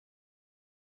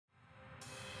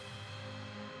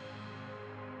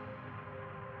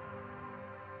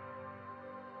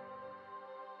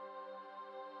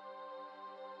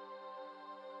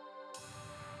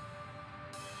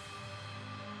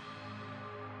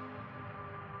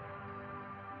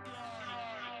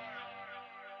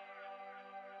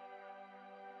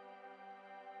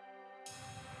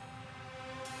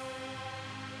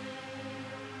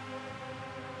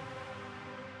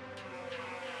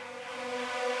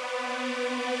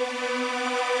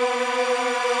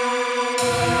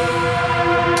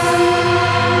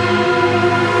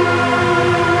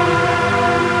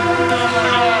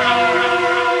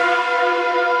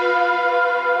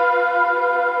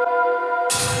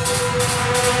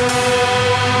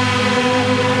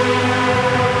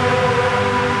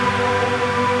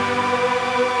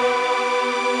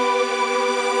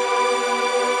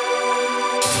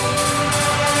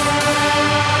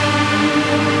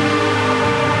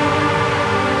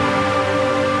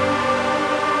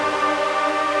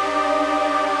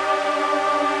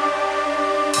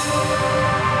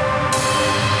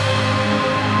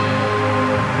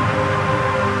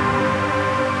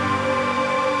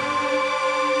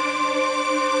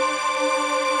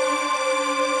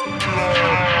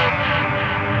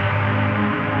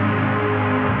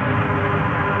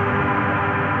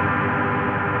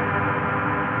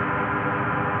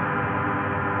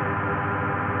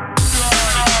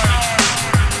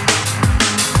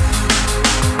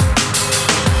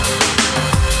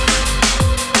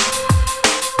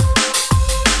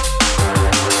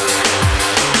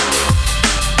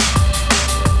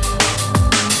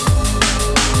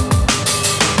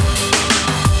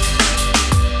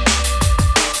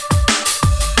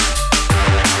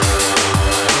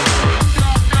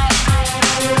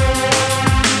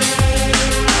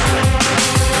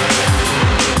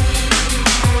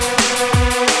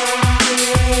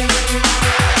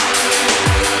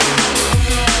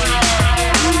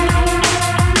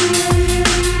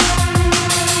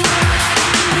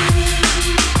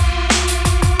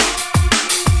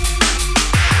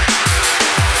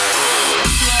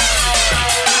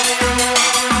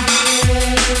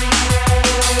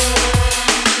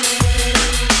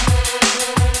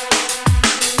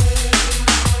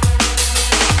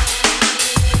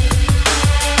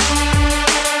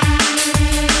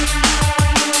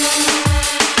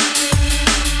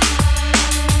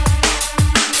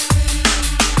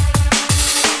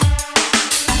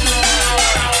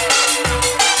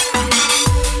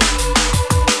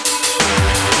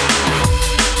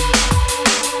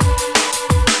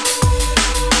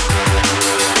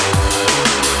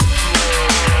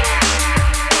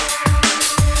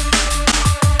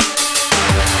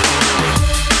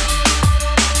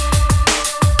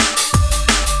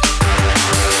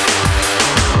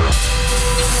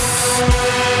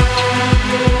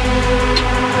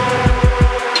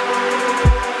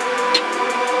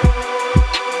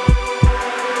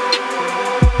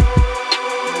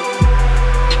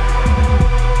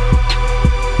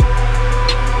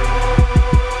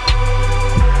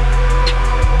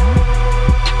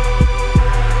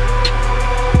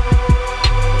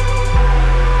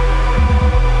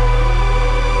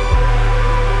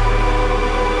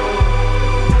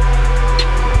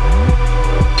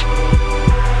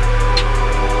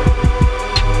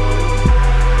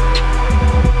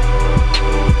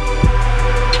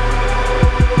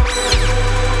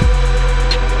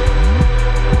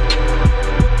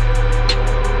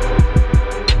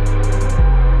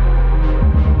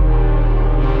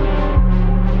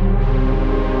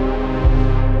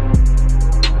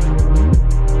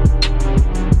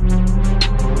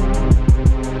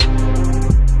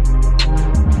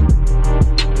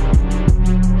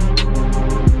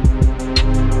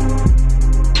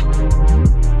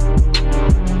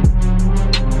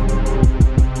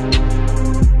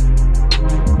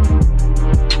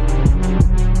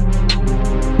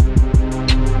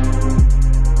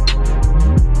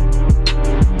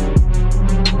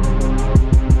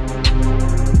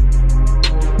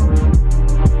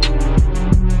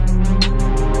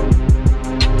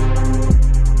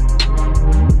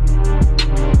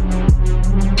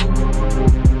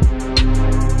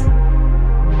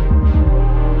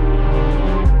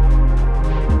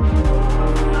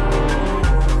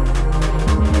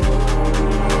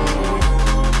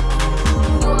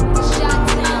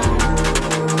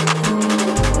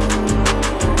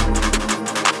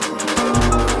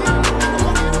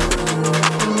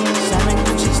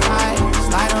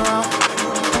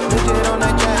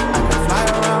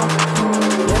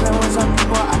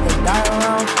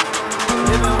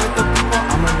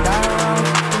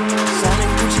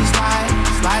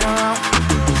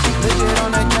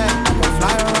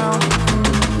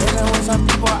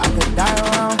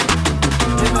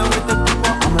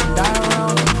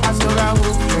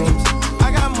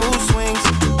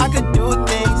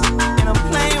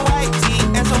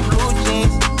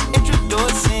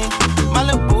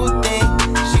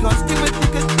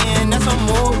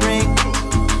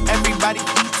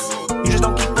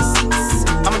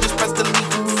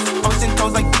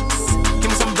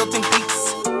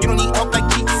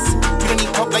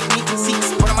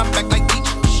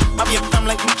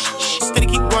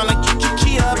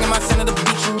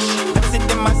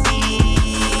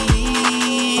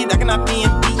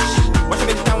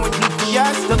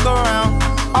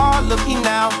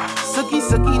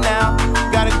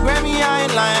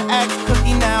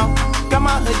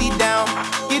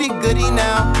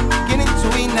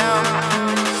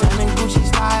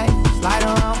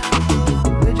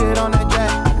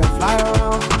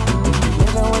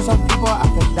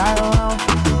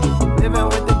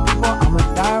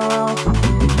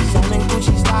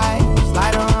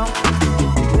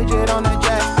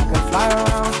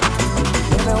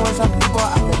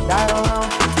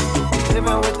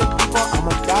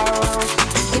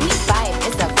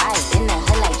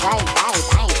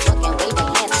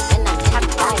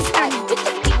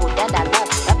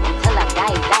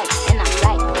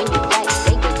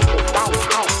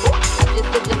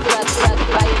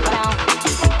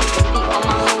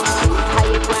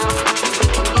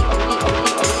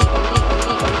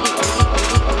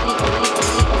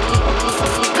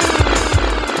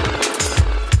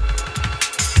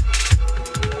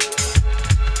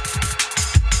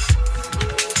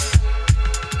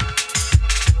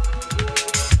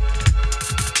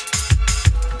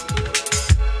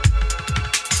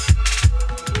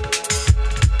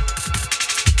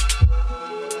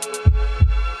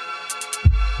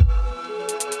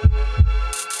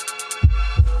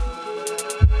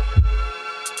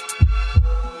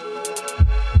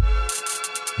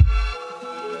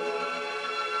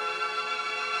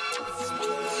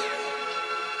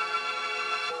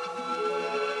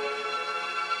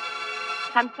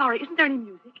I'm sorry, isn't there any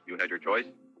music? You had your choice.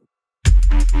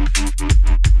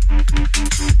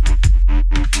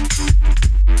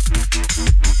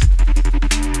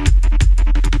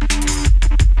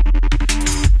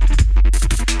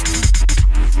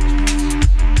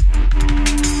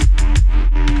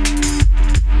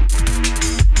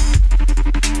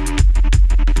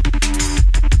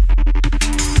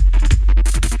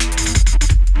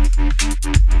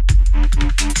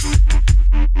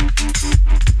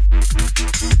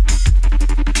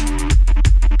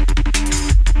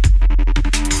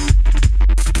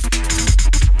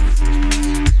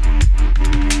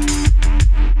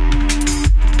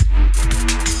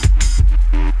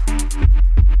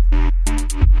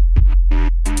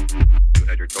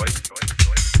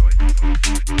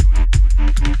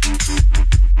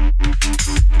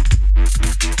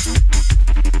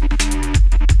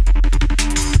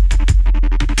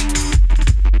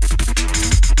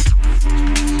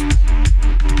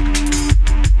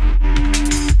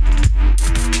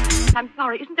 I'm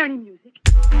sorry, isn't there any music?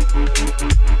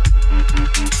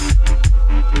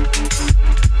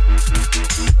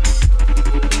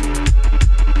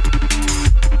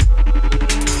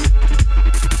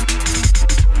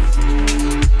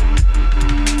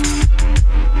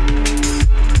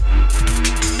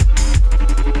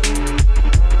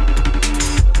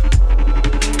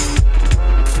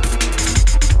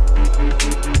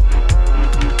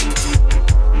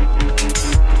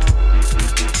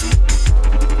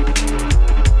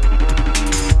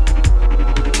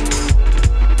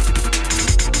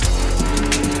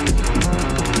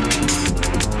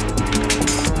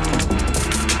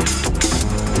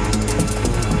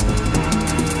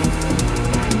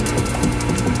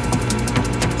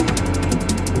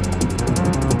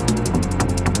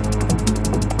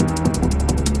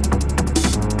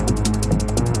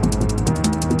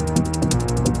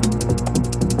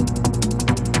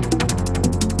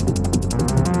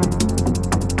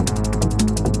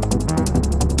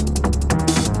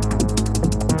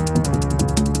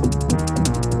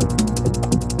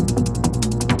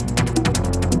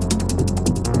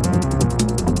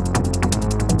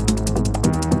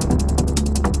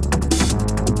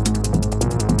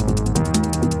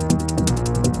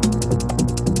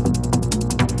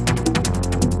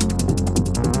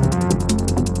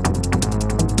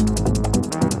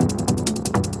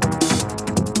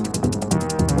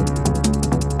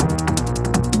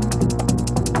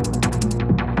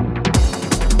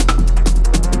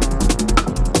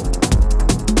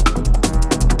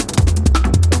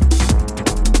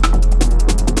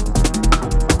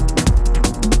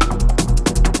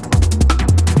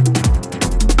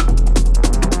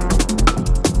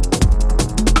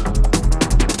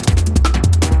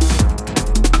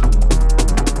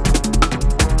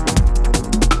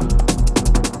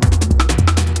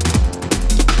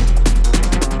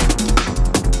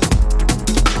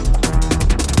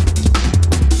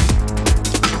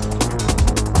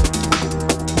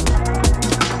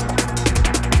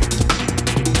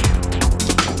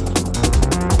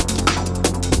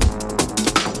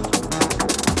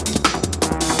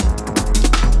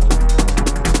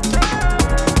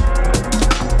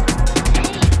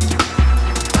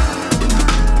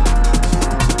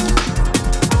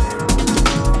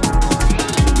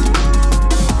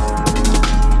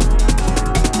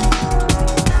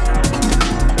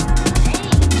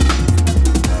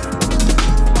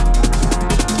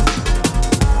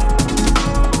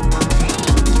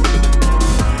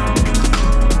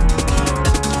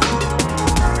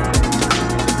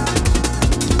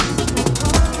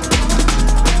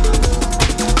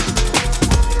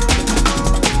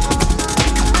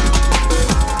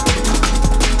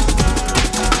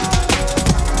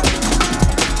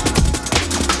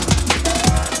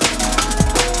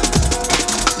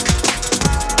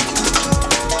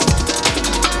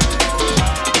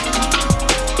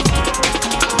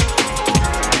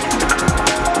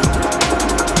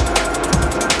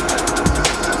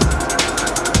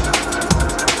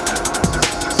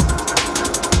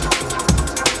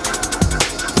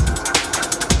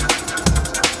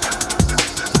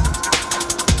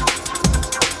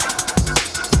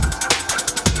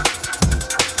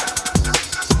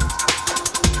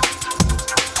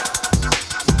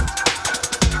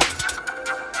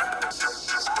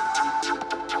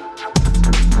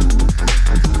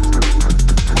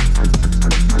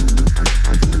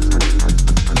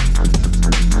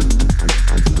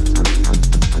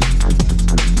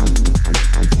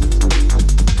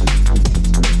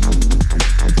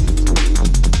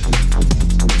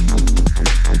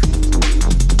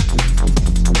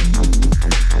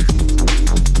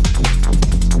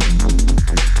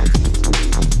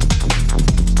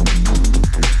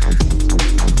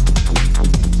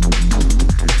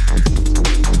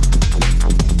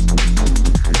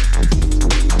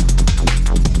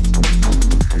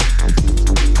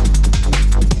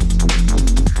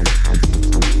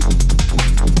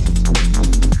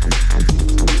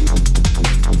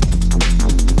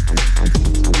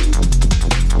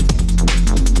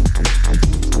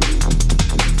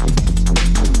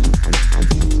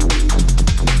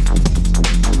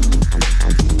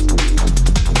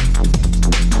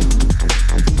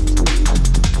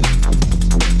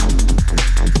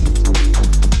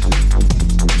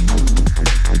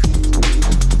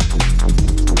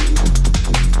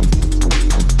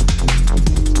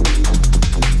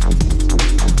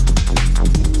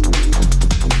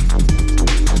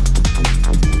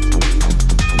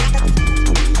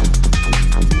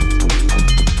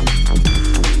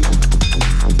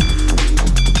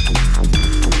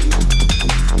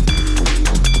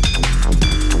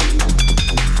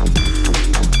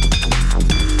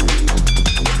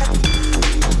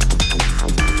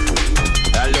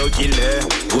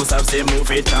 Vous savez c'est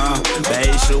mauvais temps.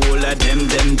 Ben chaud la dem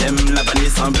la panne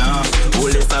semblant. Vous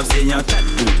les savez c'est y'en tas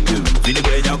de vide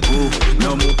d'un coup.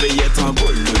 Non mon pays est en beau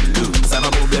loulou. Ça va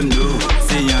problème nous.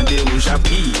 C'est y'en des rouges à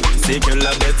prix. C'est que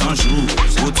la bête en joue.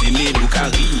 Ou timide ou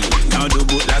carré. Y'en de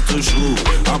bout là toujours.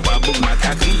 En pas beau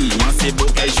macacri. Y'en c'est beau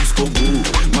qu'elle jusqu'au bout.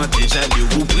 Moi déjà de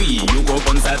vous prie. You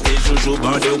comprends ça t'es jojo.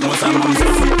 Bande ou bon ça m'en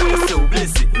c'est ou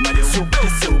blessé. Si ou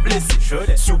blessé ou blessé.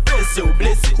 Si ou blessé ou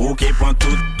blessé. Ok point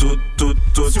tout.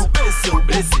 Si ou blessé ou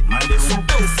blessé. Si ou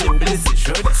blessé ou blessé.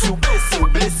 Si ou blessé ou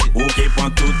blessé. Ok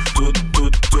point tout.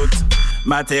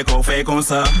 Maté qu'on fait comme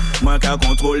ça, moi qu'à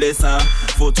contrôler ça.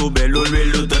 Photo belle ou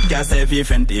l'huile, d'autres qu'à servir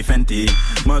fenty.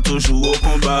 Moi toujours au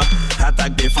combat,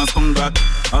 attaque défense comeback.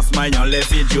 En se maillant les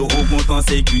vidéos, au content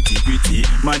c'est cutie.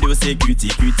 Moi de c'est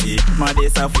cutie. Moi de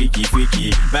ça freaky.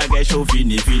 Bagay chaud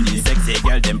fini. Sexe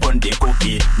égal dem bonne des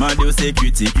coquilles. Moi de c'est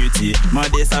cutie. Moi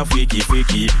de ça freaky.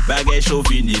 Bagay chaud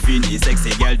fini. Sexe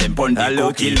égal dem bonne des coquilles.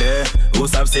 Allo killer, vous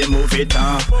savez c'est mauvais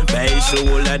temps. Bagay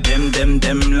chaud la dem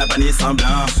la panne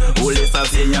semblant. Ou les savez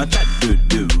c'est y'en tas de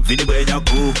vide d'un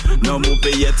coup. Non mon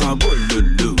pays est en beau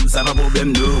loulou. Ça va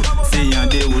problème nous. C'est y'en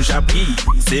des rouges à prix.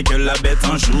 C'est que la bête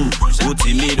en joue. Ou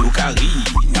timide ou carré.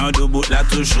 Y'en de bout là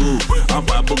toujours. En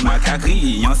pas beau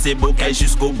macacri. Y'en c'est beau qu'aille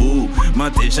jusqu'au bout. M'en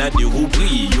déjà de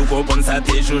roupris. You comprends ça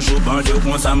t'es jojo. Bande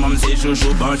con ça m'en c'est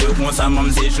jojo. Bande con ça m'en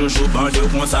c'est jojo. Bande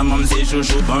con ça m'en c'est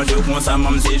jojo. Bande con ça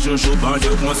m'en c'est jojo.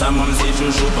 Bande con ça m'en c'est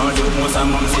jojo. Bande con ça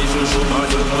m'en c'est jojo.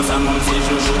 Bande con ça m'en c'est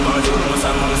jojo. Bande con ça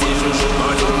m'en c'est jojo.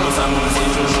 Bande con ça m'en c'est jojo. Bande con ça m'en c'est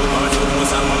jojo. Bande con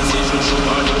ça m'en c'est jojo.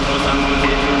 Bande con ça m'en c'est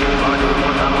jojo.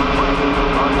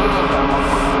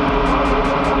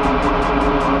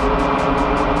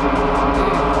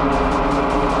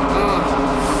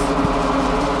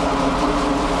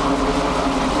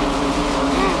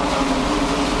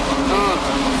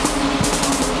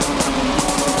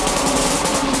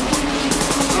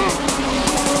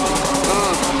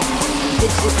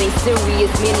 Bitches ain't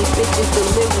serious, many bitches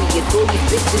delirious. All these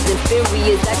bitches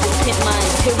inferiors, I just pimp my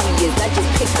interiors. I just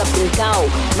pick up and go,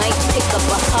 might pick up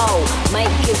a hoe.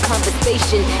 Might give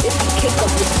conversation if you kick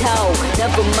up the toe.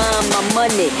 Never mind my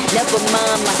money, never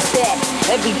mind my set.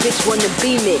 Every bitch wanna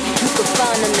be me, you can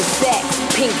find on the set.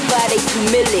 Pink Friday,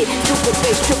 2 million, super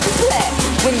bass, triple black.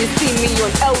 When you see me on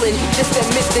Ellen, just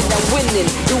admit that I'm winning.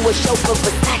 Do a show for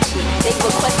Versace, they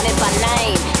requesting my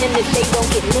name. And if they don't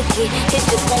get licky, it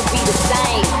just won't be the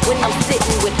same. When I'm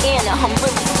sitting with Anna, I'm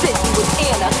really sitting with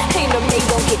Anna. Ain't them they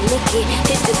don't get licky,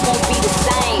 it just won't be the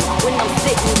same. When I'm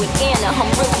sitting with Anna, I'm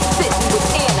really sitting with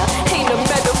Anna. Ain't a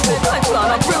metaphor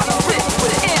punchline, I'm really sitting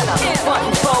with Anna. Front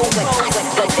and forward,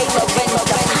 Oscar, they Lorenzo,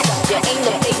 posture. Ain't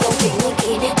them they don't get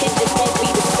licky, it just won't be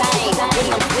the same. When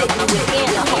I'm sitting with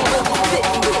Anna, I'm really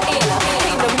sitting with Anna.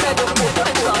 Ain't a metaphor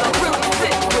punchline, I'm really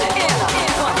sitting with Anna.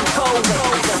 Front and forward,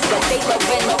 Oscar, they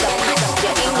Lorenzo,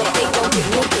 posture. Ain't them they don't get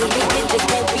licky, it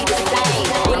just won't be the same.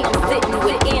 When I'm sitting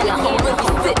with Anna, I'm really sitting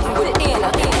with Anna. Ain't a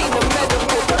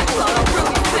metaphor punchline, I'm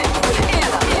really sitting with Anna.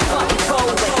 Front and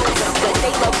forward, Oscar,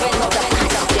 they Lorenzo,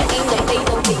 posture. Ain't them they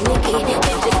don't get licky, it just won't be the same.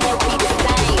 When I'm sitting with Anna, I'm really sitting with Anna. Ain't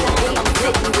a metaphor punchline, I'm really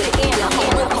sitting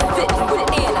with Anna.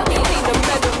 Front and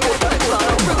forward,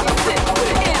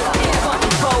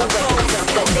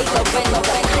 Oscar, they Lorenzo,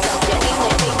 posture. Ain't them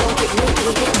they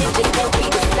don't get licky, it just won't be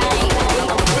the same. When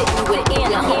I'm sitting with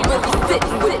Anna, I'm really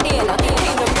sitting with Anna.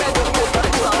 Ain't a metaphor punchline, I'm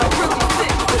really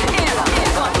sitting with Anna.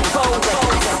 Front and forward,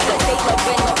 Oscar, they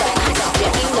Lorenzo, posture.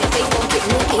 Ain't them they don't get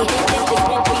licky, it just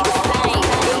won't be the same. When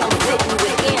I'm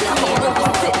sitting with Anna, I'm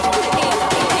really sitting with Anna.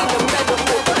 Ain't a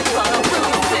metaphor punchline, I'm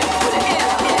really sitting with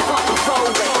Anna. Front and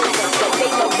forward, Oscar,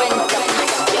 they Lorenzo,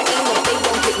 posture. Ain't them they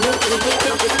don't get licky, it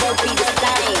just won't be the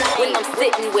same. When I'm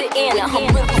sitting with Anna, I'm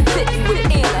really sitting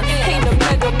with Anna. Ain't a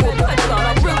metaphor punchline,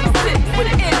 I'm really sitting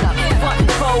with Anna. Front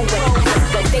and forward,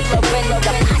 Oscar, they Lorenzo,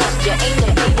 posture. Ain't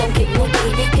them they don't get licky,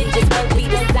 it just won't be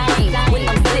the same. When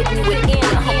I'm sitting with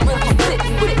Anna, I'm really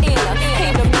sitting with Anna.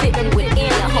 Ain't them sitting with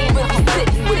Anna, I'm really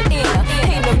sitting with Anna.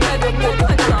 Ain't a metaphor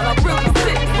punchline, I'm really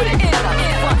sitting with Anna.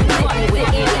 Front and forward with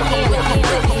Anna, I'm really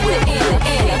sitting with Anna.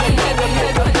 Ain't a metaphor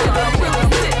punchline, I'm really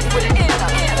sitting with Anna.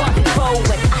 Front and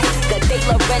forward, Oscar, they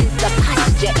Lorenzo,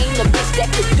 posture. Ain't a bitch that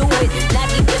could do it, not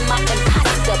even my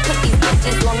imposter. Put these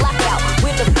bitches on lockout,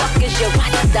 where the fuck is your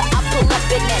roster? I pull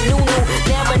up in that new,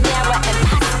 narrow, and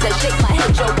pasta. Shake my head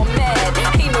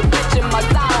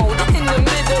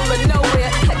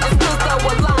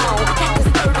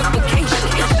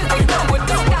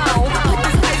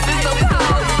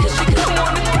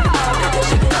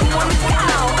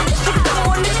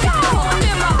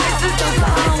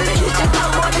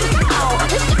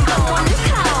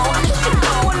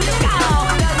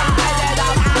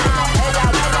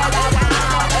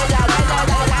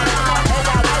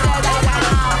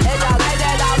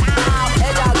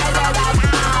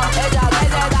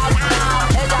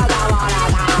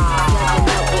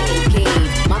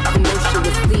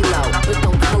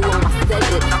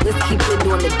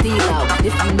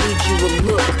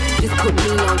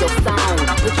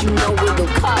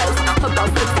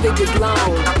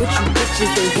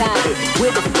bitches ain't got it.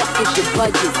 Where the fuck is your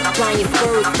budget? Flying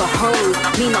furs for hoes,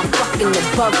 mean I'm fucking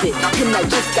above it. And I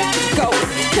just got to go,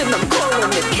 and I'm calling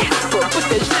the Casper, but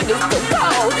the shit is so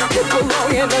cold. It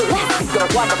belong in Alaska.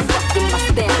 Why the fuck am I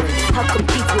staring? I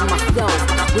compete with myself.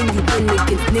 When you win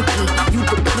against Nikki, you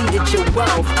depleted your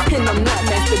wealth. And I'm not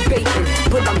masturbating,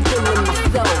 but I'm feeling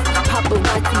myself.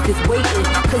 Paparazzis is waiting,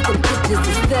 cause the pictures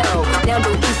is sell. Now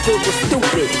don't you feel real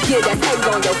stupid? Yeah, that's egg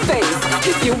on your face.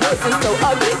 If you wasn't so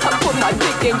ugly, I put my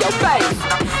dick in your face.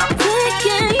 Dick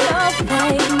in your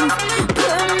face.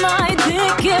 Put my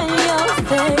dick in your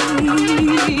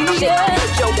face.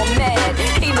 Yeah, yo, I'm mad.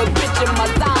 Ain't a bitch in my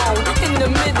zone. In the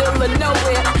middle of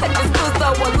nowhere, I just feel so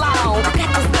alone.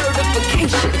 Got the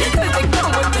certification, cause it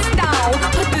come with the stone.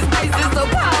 But this place is so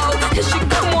cold. It should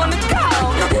come on the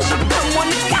cow. It should come on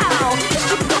the cow. It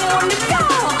should come on the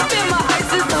cow. Man, my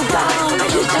ice is so cold. It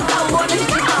should come on the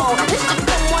cow. It should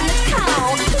come on the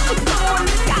cow. It should come on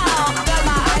the cow. Man,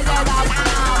 my ice is so cold.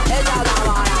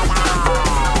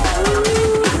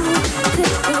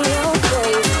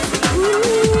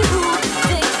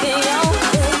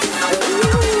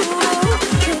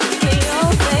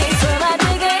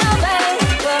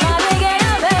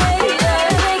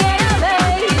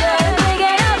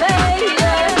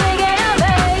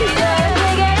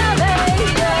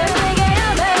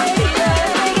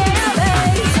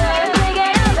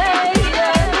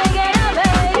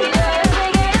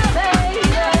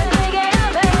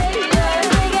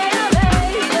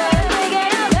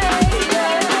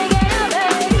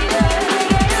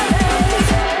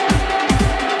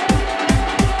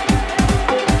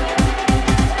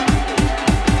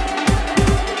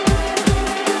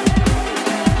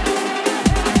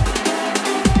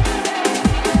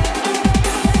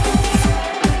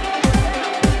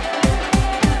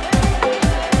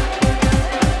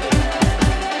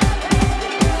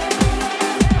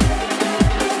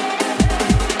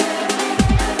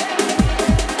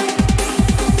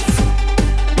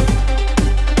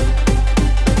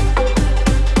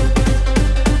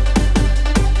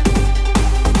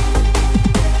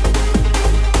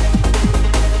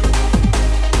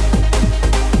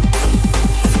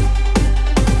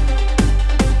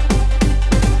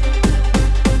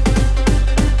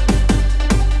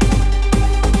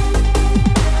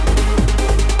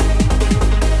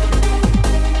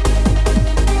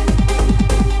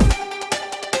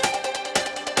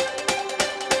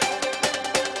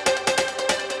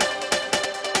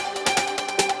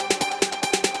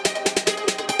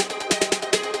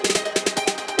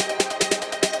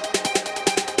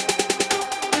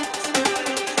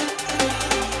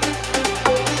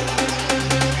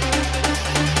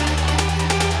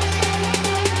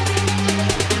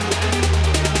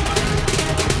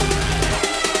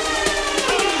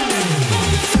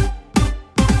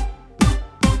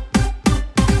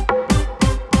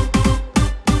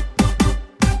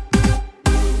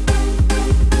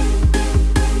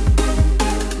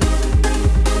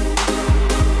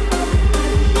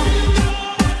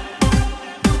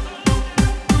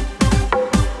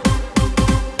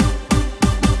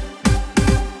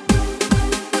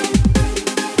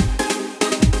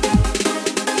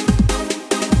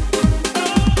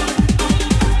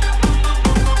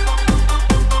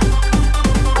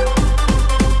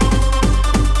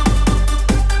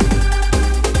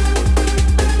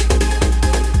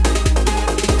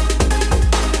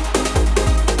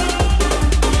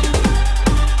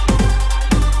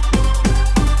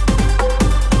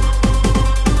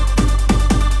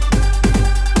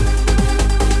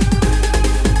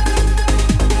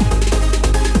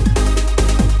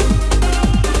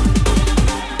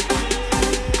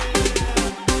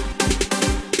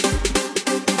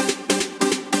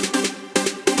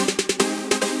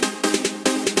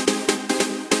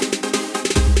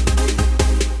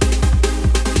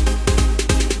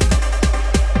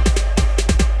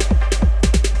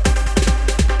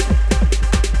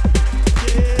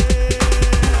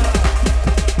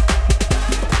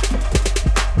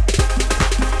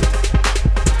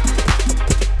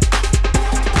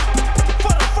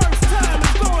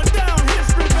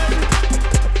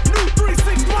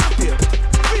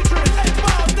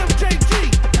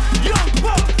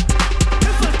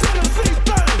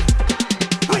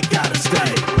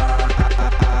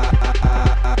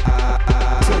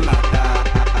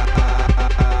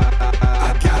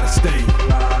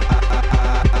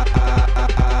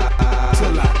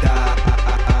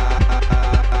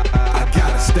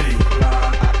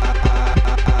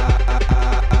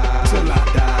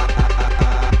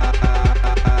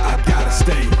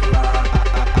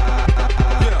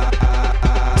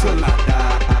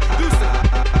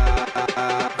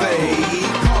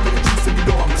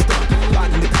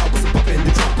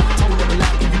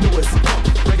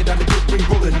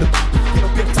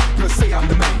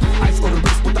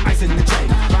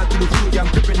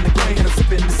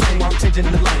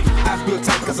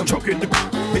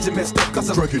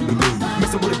 I'm drinking the lean.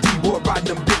 Messing with a D-boy,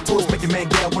 riding them big toys, making man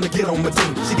gal wanna get on my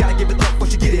team. She gotta give it up before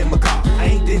she get in my car. I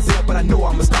ain't Denzel, but I know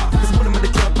I'm a star. Cause when I'm in the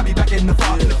club, I be back in the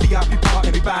bar, in the VIP part,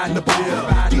 and be buying the bar.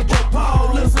 DJ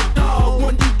Paul is a dog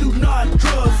when you do not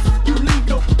trust. You leave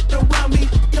your around me,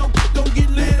 yo, don't get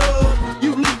lit up.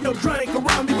 You leave your drink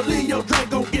around me, but leave your drink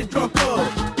gon' get drunk up.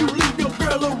 You leave your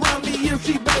girl around me, if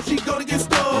she bad, she gonna get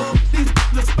stuck. These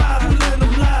the spies, we let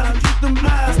them lie, keep them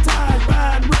eyes tied,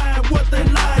 ride what they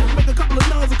like. Make a couple of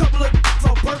nuns, a couple of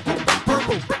all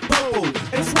purple,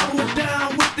 and swallow it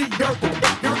down with the yerple.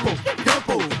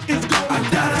 It's going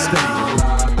down.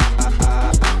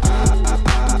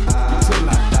 Till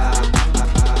I die,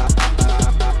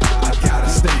 I gotta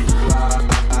stay.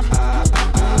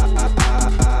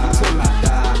 Till I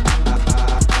die.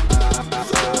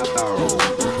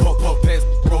 Puff, pass,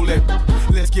 roll it.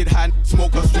 Let's get high,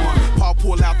 smoke us one. Paul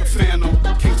pull out the phantom.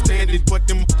 Can't stand it, but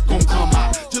them gon' come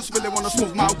out. Just really wanna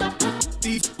smoke my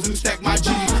these and stack my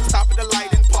G. Stop at the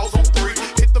light and pause on 3.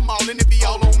 Hit them all and it be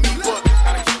all on me. But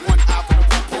gotta keep one eye for the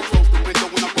pump, close the window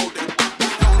when I'm rolling.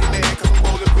 Only mad cause I'm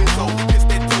rolling Benzo. It's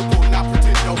that turbo, not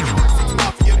pretendo. 6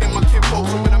 Mafia in my kinfo.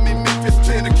 So when I'm in Memphis,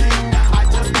 playing the king, I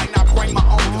just might not bring my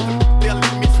own. Cause they'll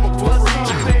let me smoke for free.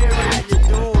 How you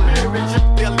doing?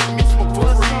 They'll let me smoke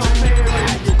for free. How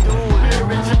you doing?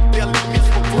 They'll let me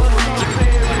smoke for free.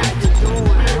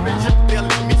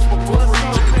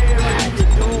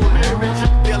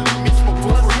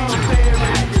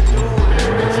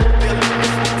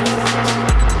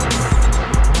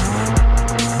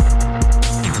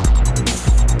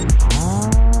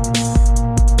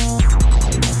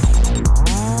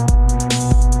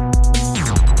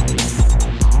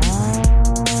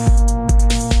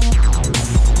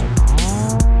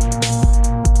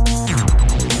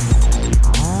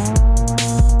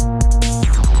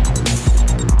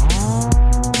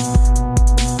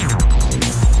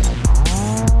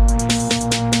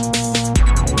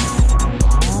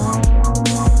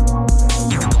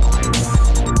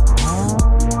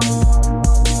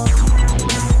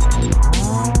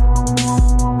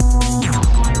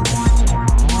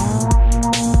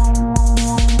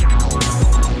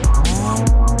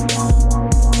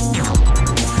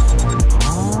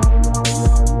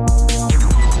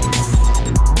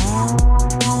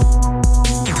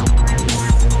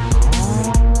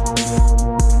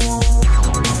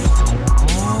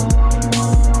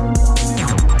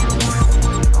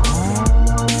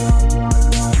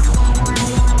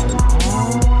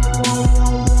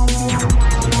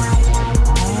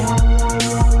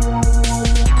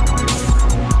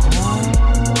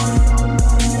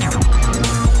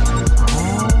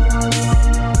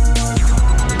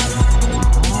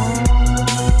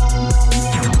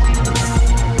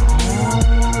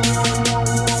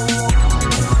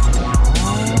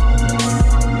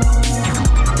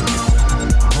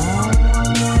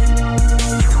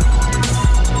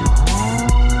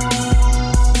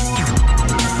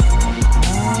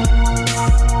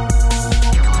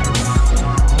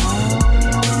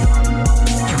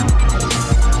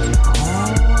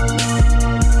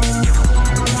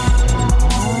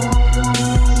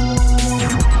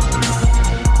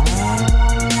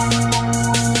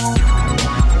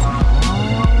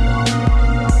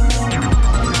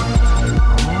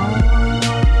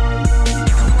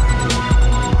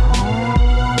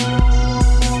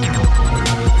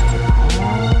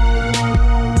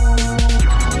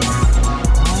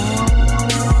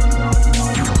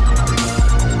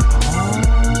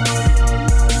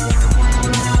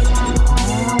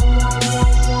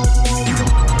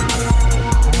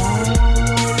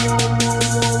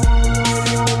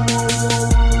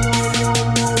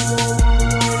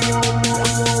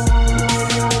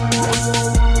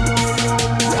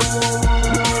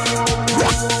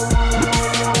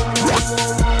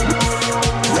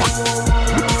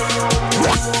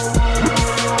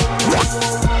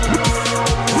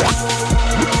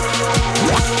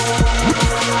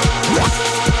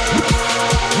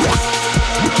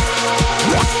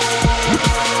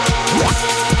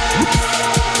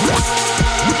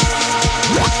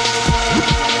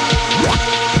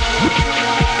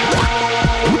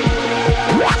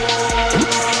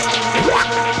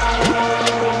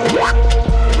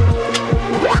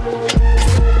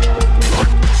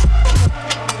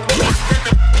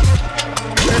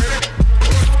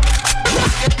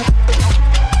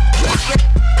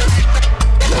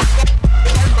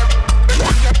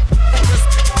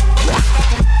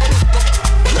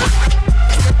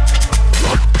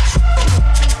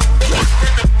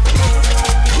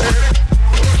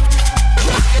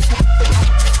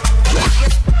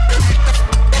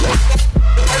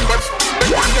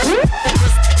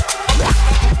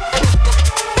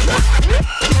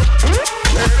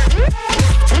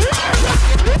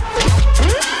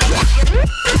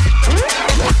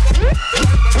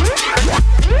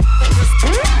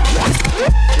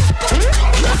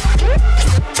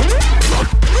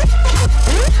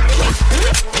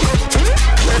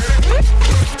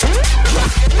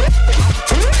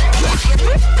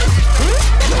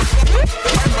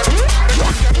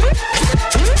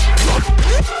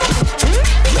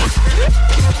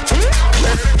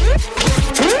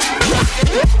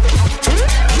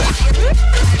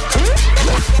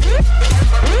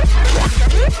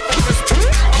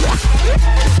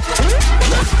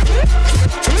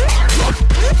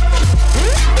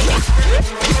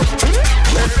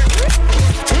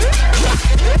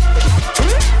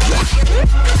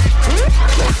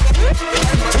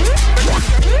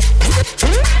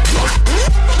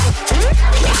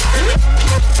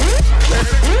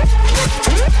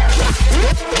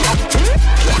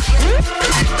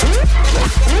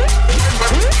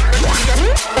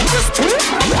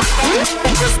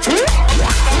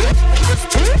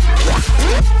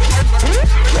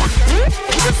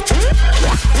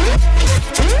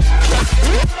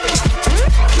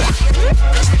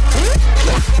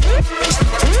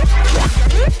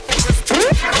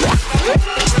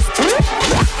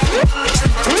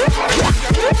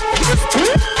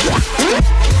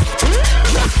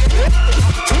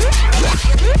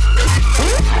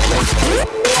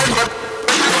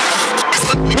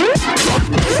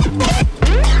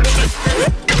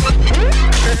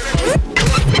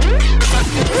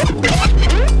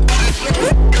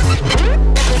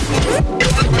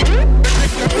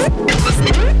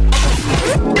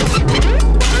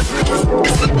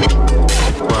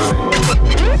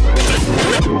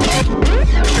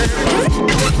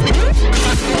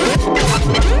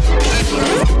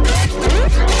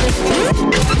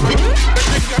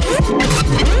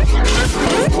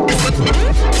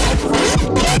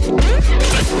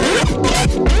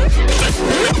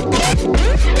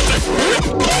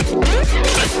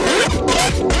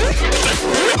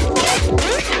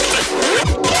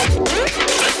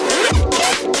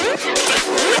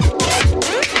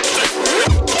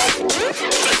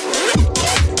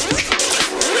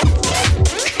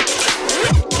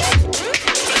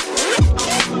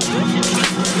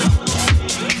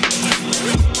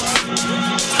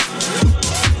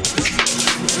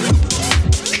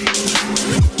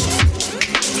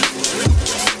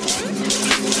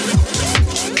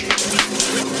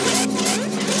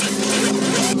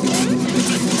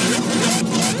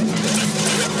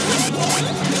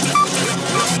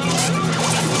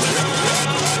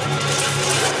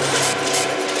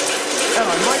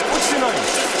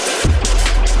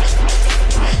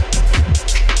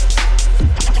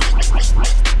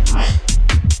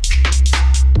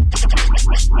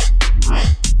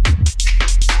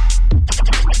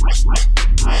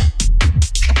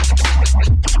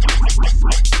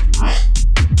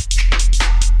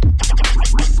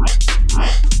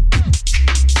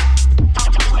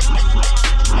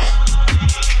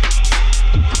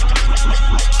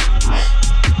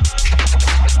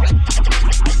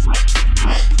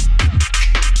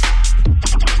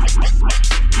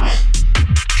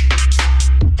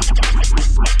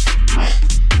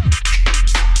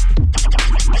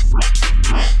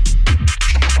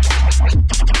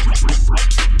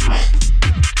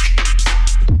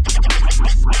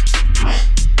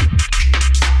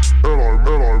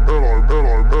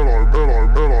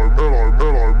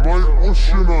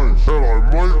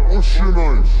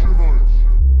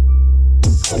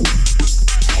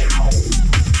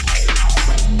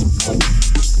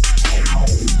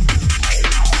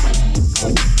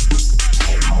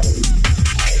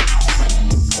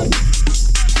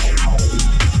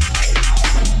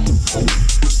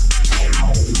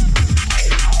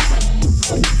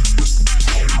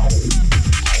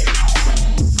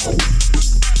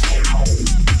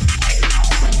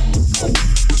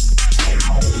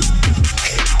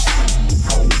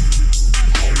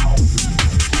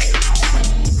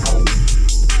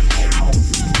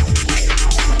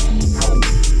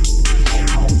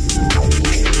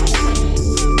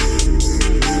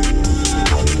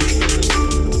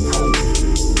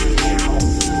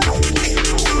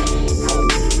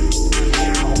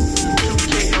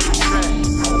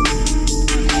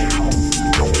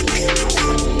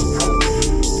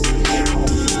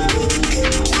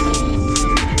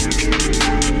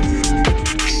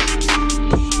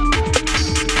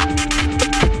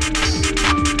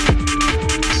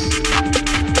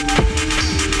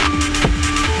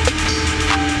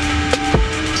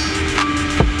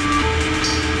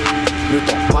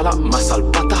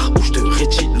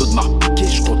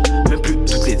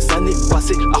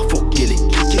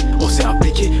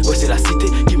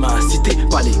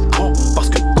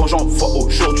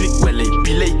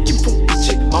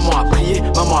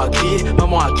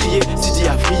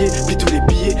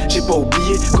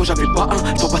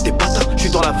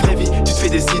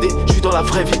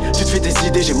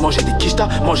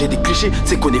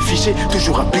 C'est qu'on est fiché,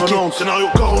 toujours impliqué. Non, scénario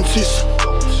 46,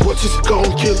 boîte 6 et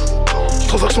 40 kills.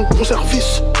 Transaction, bon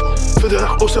service,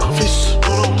 fédéraire au service.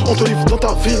 On te livre dans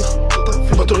ta ville.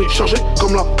 Batterie chargée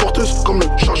comme la porteuse, comme le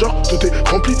chargeur. Tout est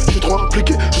rempli, je suis trop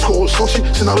impliqué jusqu'au ressenti.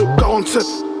 Scénario 47,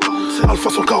 Alpha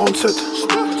 147,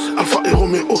 Alpha et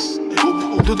Roméo.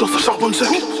 Dedans ça charbonne sec,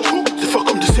 des forts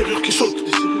comme des serrures qui sautent.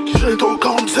 J'ai au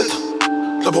 47.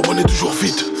 La bonbonne est toujours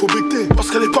vide, faut becter,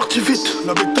 parce qu'elle est partie vite.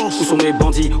 La bectance. Où sont mes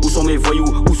bandits, où sont mes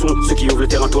voyous, où sont ceux qui ouvrent le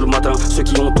terrain tôt le matin, ceux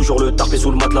qui ont toujours le tarpé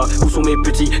sous le matelas, où sont mes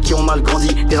petits qui ont mal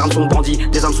grandi, des armes sont brandies,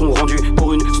 des armes sont rendues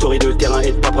pour une story de terrain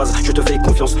et de paperasse. Je te fais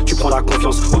confiance, tu prends la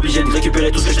confiance, obligé de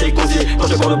récupérer tout ce que je t'ai confié. Quand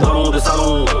je te parle de ballon, de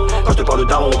salon, quand je te parle de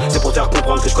daron, c'est pour faire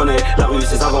comprendre que je connais la rue,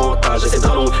 ses avantages et ses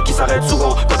talons qui s'arrêtent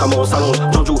souvent quand ta mort au salon.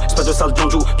 Janjou, espèce de sale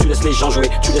Janjou, tu laisses les gens jouer,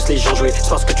 tu laisses les gens jouer. C'est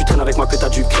parce que tu traînes avec moi que t'as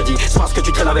du crédit, c'est parce que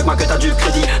tu traînes avec moi que t'as du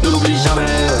crédit. Ne l'oublie jamais,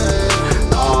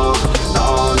 non,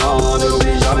 non, non, ne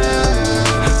l'oublie jamais.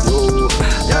 Nous,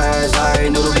 yes, I,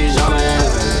 ne l'oublie jamais.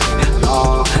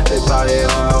 Non, fais pas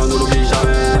l'erreur, ne l'oublie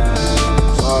jamais.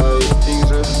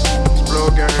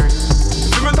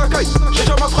 Fume ta caille, j'ai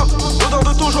déjà ma frappe. L'odeur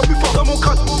de ton joie plus fort dans mon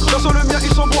crâne. Personne le mien,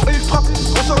 ils sont bons et ils frappent.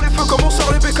 On sort les feux comme on sort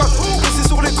les bécanes. Précis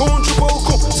sur les comptes, joue pas au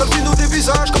con. Salvino des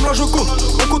visages comme la Joconde.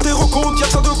 Mon côté recompte, y'a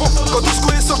que ça de bon. Quand Disco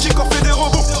est sorti, corps fait des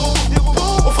rebonds.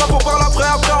 On frappe, on parle après,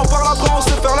 on parle après. On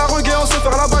sait faire la reggae, on sait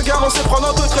faire la bagarre. On sait prendre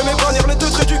notre trait, mais bannir les deux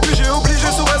traits du cul. J'ai obligé,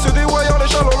 sous reste des wires, les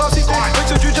chalons, la cité.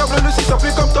 Vex du diable, le 6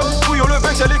 s'appelait comme Tom. Fouillons le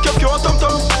vex, y'a les keufs qui ont un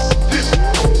tom-tom.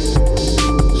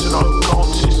 C'est dans le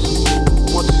 46,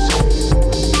 boîte 6.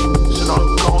 C'est dans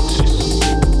le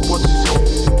 46, boîte 6.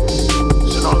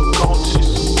 C'est dans le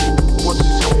 46, boîte 6.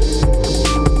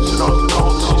 C'est dans le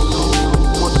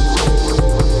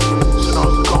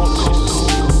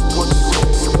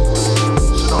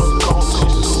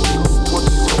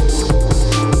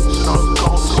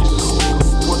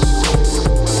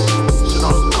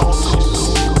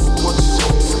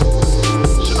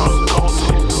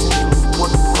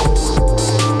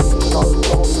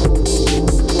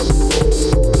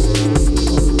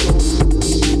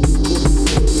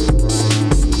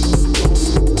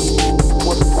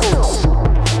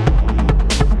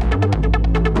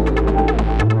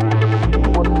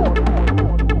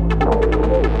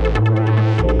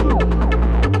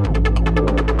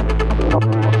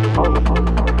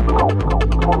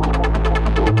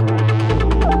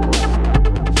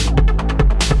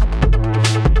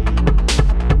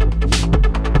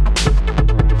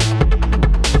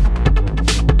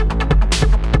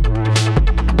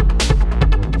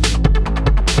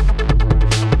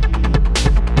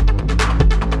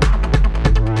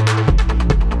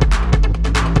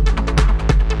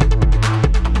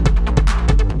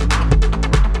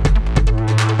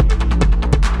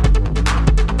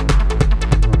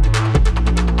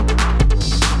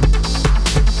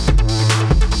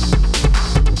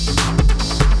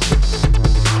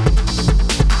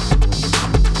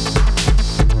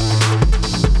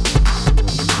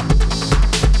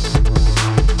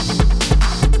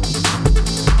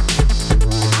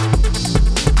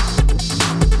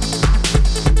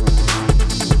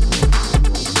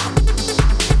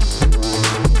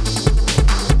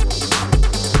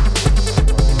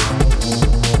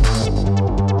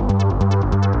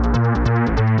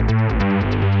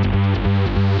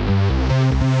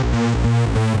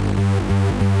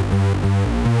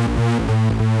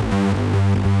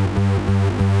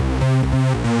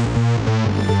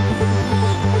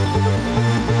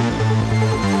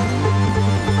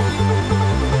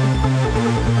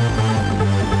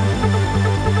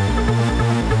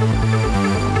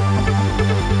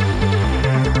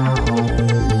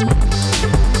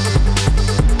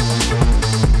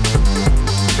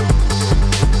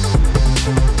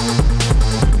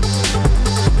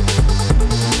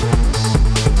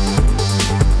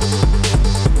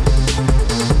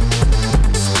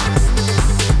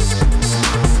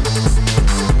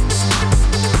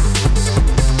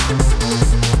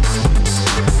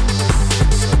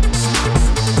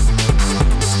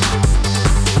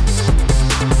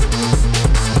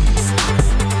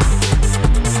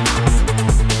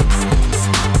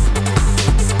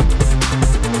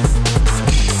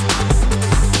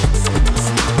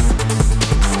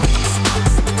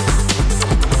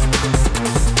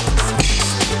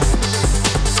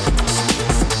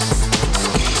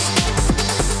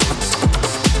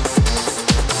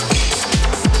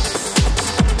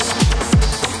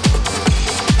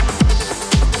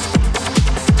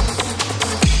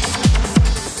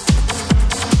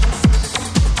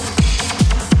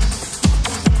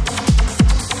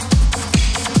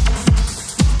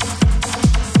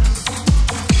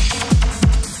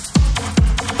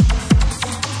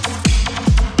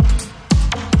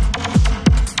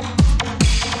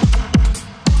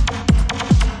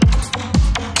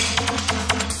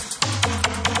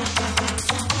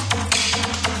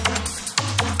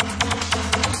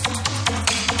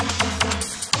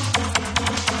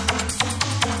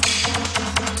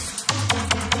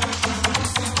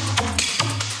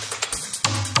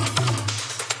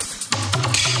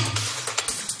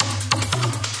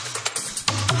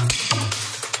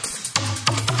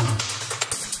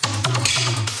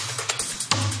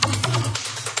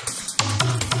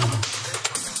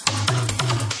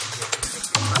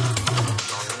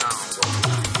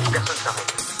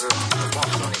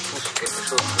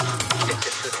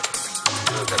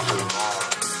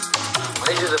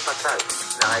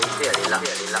Les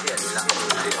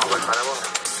gens veulent pas la voir.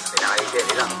 Mais la réalité,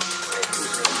 elle est là. On est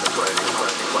tous,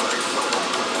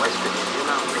 on reste des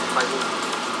humains, on est fragiles.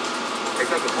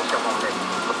 Quelqu'un qui est foncièrement honnête, on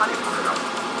ne peut pas les prendre là.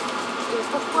 Et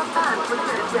pourquoi pas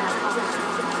introduire le dialogue?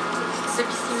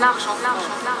 Celui-ci marche en large,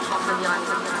 entre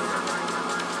miracle.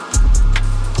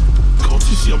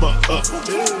 Yamaha,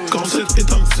 47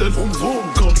 étincelles,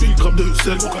 48 grammes de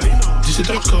sel,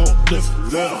 17h49,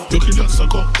 le cri de la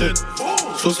cinquantaine,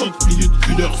 60 minutes,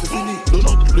 1 heure,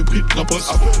 90 le prix de la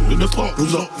passe, le 9-3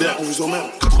 vous emmerde,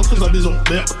 93 la maison,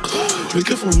 merde, le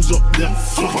keuf on vous emmerde,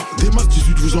 des masses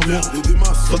 18 vous emmerde,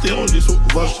 21 les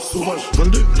sauvages,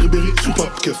 22 Ribéry sous pas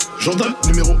keuf, gendarme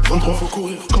numéro 23,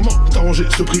 comment t'arranger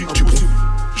ce prix, tu prends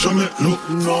jamais l'eau,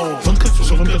 24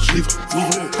 sur 24 je livre,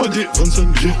 pas des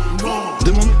 25G,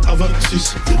 demande à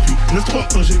 26, depuis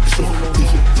 9-3 injection,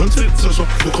 27 sachant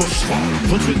le cross,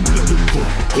 28 paires de poids,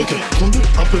 requin, 32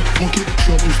 un peu manqué, je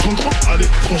suis en plus 33 à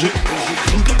l'étranger,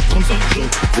 34, 35 jaunes,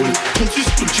 volé, 36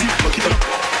 petit, Makita,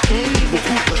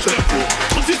 beaucoup d'acheteurs pour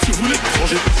 36 si vous voulez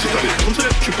ranger, si t'as les 37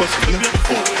 tu passes très bien,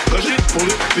 engagé pour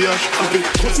le PHAP,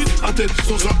 38 à tête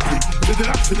sans appui,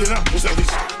 fédéral, mon service.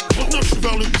 39, je suis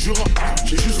vers le Jura,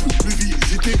 j'ai juste voulu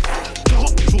visiter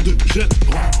 40 jours de jet,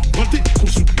 raté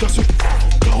consultation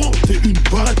 41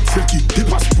 barrettes, celle qui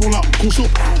dépasse pour la conso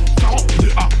 42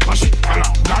 arrachés à la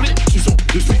dernière, tu sont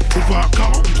de suite, faut pas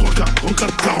 43,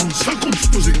 44, 40, 50, je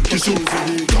posais une question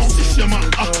 46 Yamaha,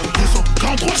 200,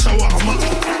 43 shawarma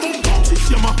 46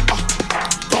 Yamaha,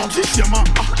 46 Yamaha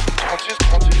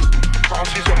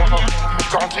 46 Yamaha,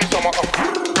 46 Yamaha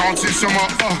 46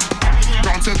 Yamaha,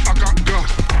 47 AKG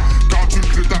 48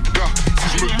 Creta,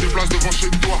 si je me déplace devant chez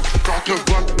toi 49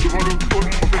 watts devant le hall,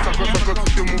 on fait 50-50,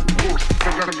 c'était mon gros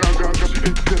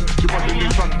j'ai pas de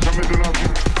Nadsat, jamais de la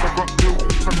vie 52,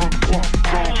 53,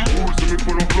 j'enroule, c'est mes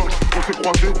pôles emploi on s'est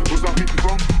croisés aux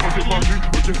arrivants, on s'est pas vu,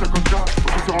 ok 54,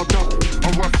 ok c'est rentable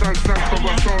envoie 5, je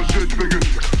t'envoie 100, je bégue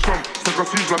chambre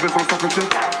 56, je la baisse en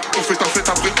 57 on fait ta fête,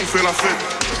 après on fait la fête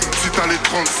si t'as les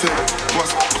 37,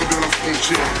 passe très bien la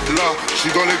frontière là,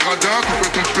 j'suis dans les gradins, coupé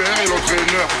ton père et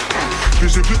l'entraîneur mais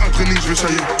j'ai plus un training, je vais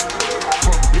chailler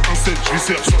fuck le 1-7, je lui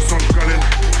sers 60 galères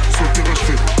sur le terrain, je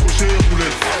fais crochet et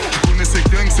roulette tu connais ces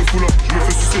gangs, c'est full up je me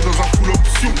fais sucer dans un full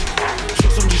option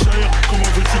 70 chailleurs,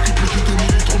 comment veux-tu que plus de 2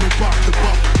 millilitres on ne parte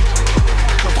pas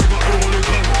 80 € le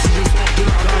gramme, si je sors de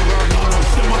la dalle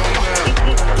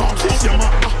 46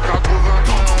 Yamaha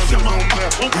 46 Yamaha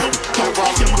 46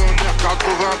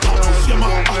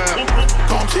 Yamaha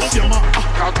 46 Yamaha 46 Yamaha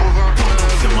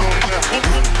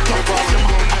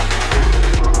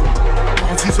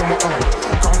 46 Yamaha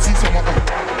 46 Yamaha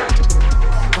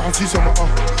 46 Yamaha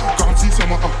 46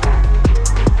 Yamaha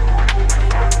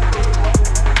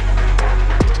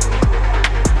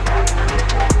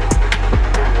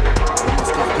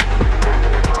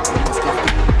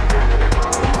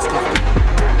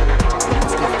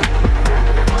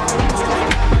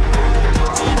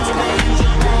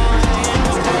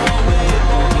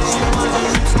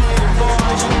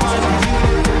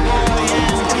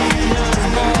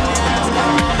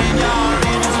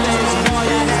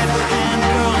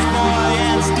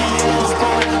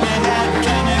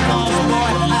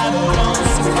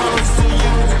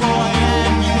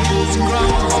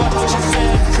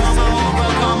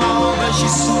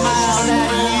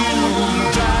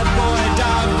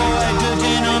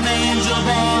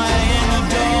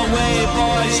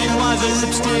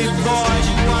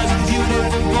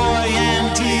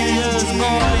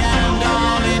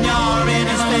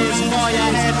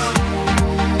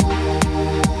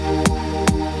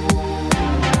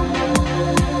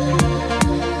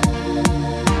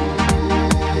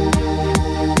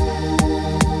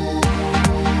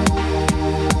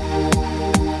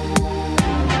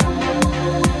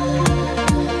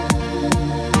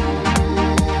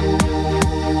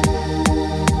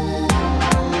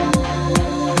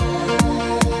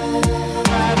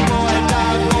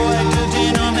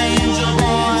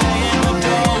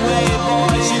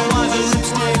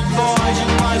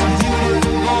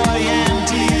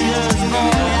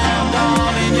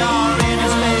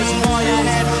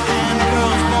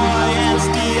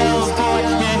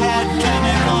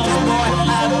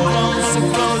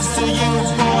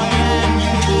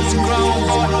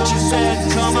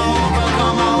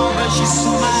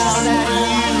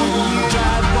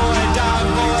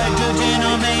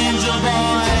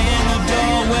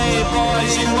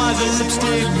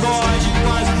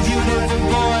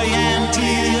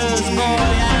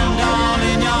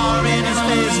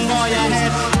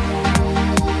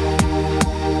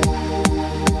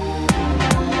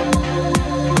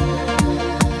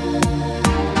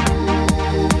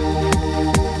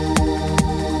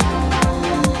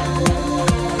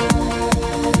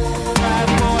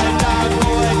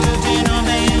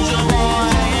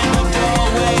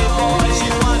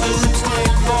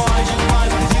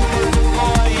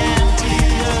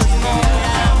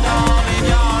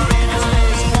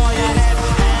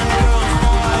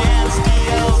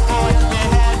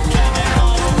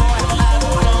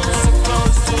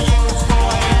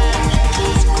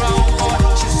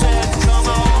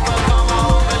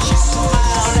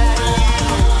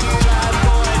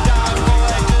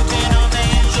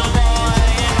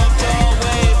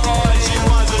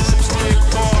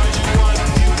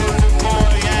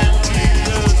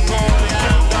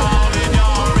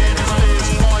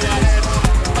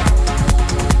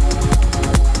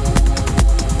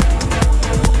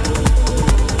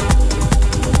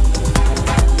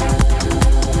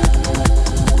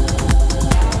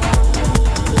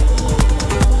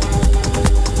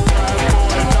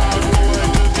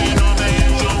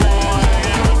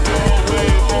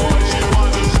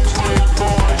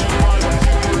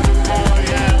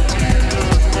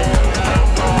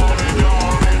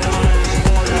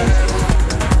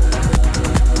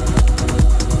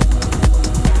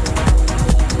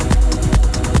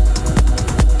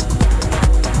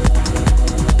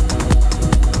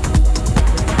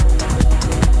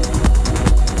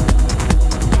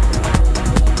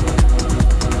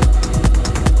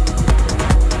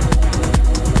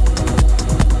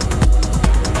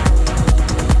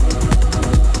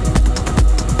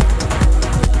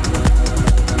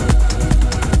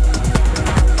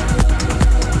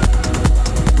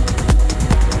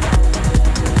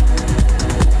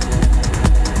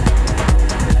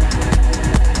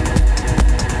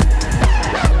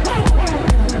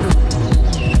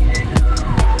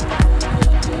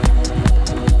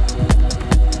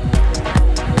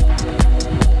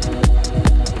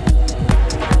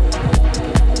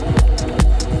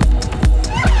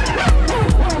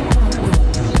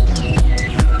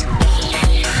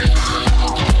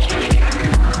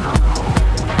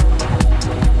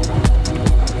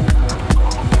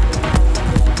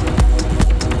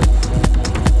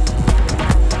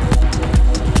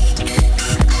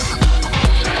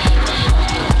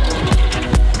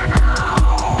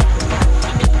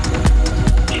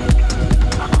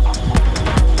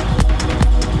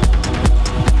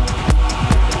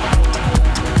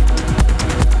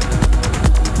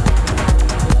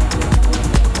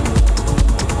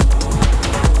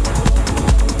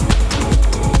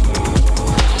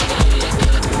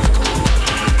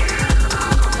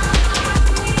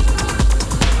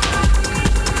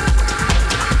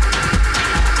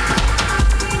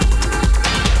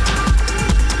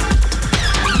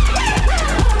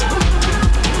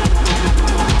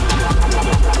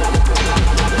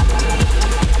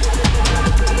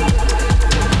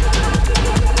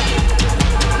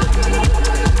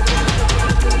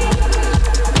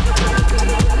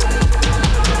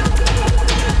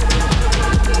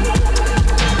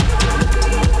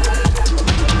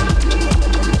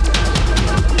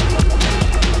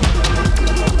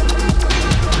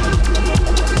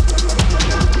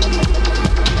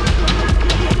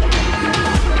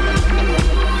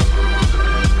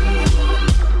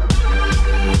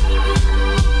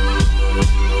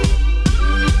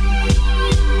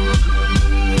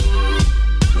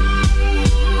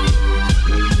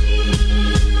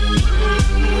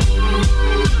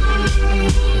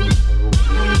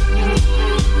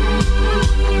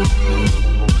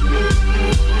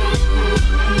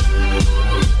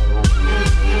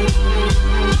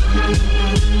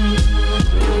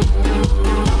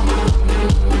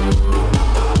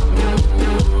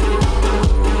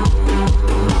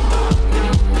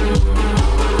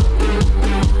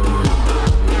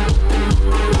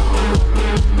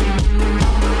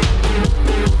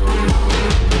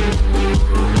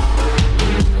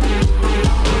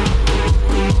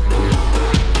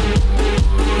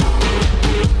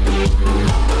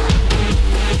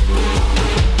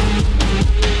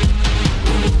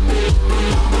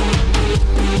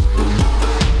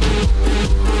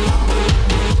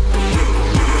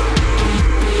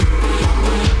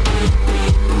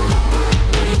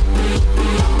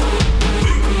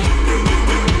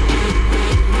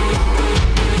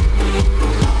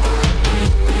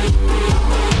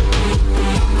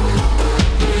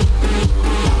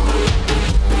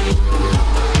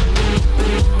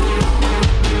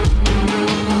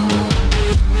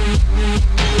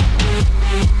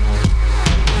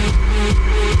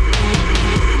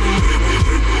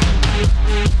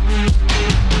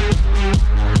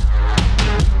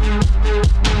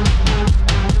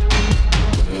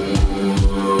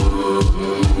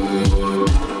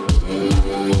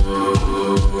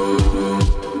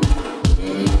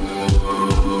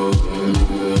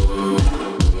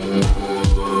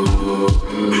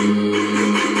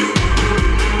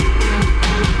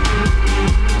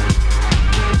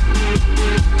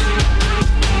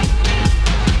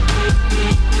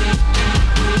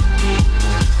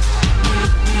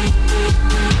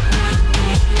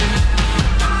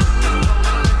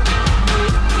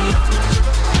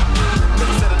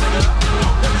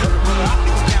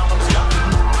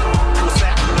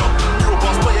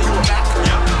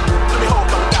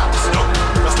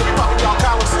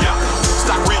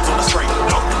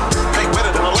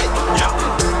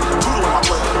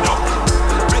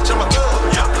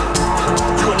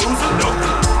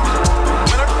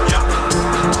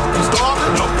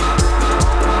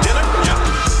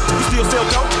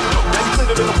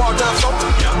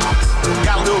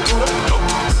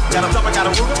Got a chopper, got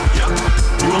a Ruger? Yeah.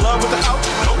 You in love with the house?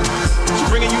 Nope. She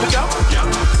bringing you the dough? Yeah.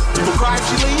 You gon' cry if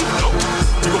she leave? Nope.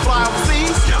 You gon' fly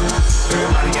overseas? Yeah.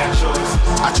 Everybody got choices.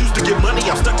 I choose to get money,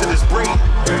 I'm stuck to this bread.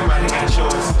 Everybody got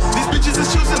choices. These bitches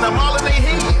is choosing, I'm all in their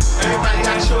head. Everybody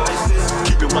got choices.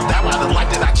 Keep it 1,000 out of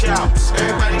life that I choose.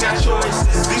 Everybody got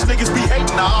choices. These niggas be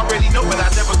hating, I already know, but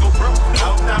I never go broke.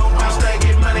 No, I'ma stay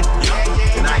getting money. Yeah,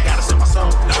 yeah. And I ain't gotta sell my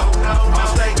soul. No, I'ma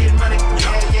stay getting money.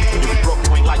 Yeah, yeah. If you broke,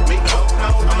 you ain't like me.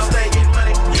 No, I'ma stay getting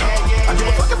money. Yeah, yeah. I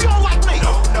give a fuck if you don't like me.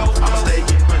 No, I'ma stay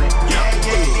getting money. Yeah,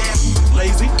 yeah, yeah.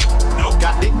 Lazy? No.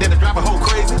 Got dick that'll drive a hoe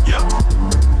crazy? Yeah.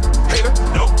 Hater?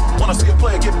 No. Wanna see a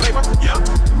player get paper? Yeah.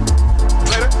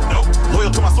 Traitor? No.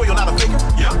 Loyal to my soil, not a faker?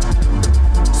 Yeah.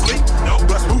 Sleep? No.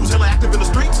 Bust moves, hella active in the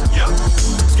streets? Yeah.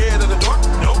 Scared of the dark?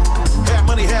 No. Have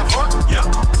money, have heart? Yeah.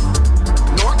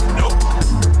 North? No.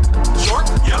 Short?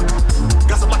 Yeah.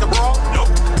 Gossip like a brawl? No.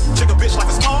 Chick a bitch like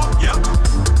a small? Yeah.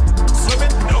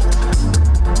 Slipping? No.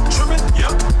 Tripping?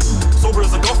 Yeah. Sober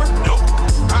as a golfer? No.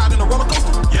 Hide in a roller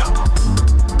coaster? Yeah.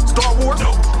 Star Wars?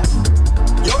 No.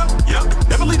 Yoda? Yeah.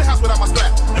 Never leave the house without my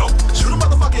strap? No. Shoot a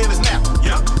motherfucker in his nap?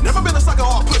 Yeah. Never been a sucker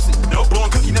or a pussy? No.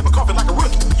 Blowing cookie, never coughing like a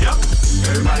rookie? Yeah.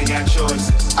 Everybody got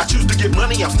choices. I choose to get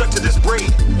money, I'm stuck to this bread.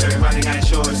 Everybody got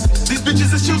choices. These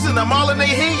bitches is choosing, I'm all in their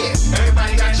head.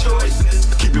 Everybody got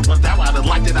choices. Keep it 1,000 out of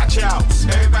life that I choose.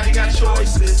 Everybody got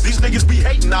choices. These niggas be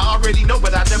hating, I already know,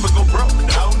 but I never go broke.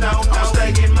 No, I'ma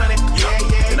stay getting money. Yeah,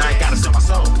 yeah. And I ain't gotta sell my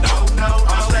soul. No,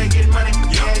 I'ma stay getting money.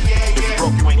 Yeah, yeah. If you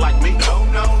broke, you ain't like me. No,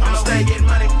 I'ma stay getting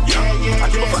money. Yeah, yeah. I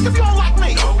give a fuck if you don't like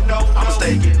me. No, I'ma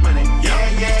stay getting money.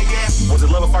 Yeah, yeah, yeah. Was it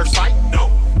love at first sight? No.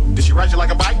 Did she ride you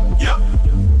like a bike? Yeah.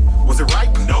 Was it right?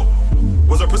 No.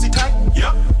 Was her pussy tight?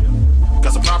 Yeah.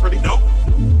 Got some property? No.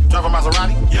 Drive a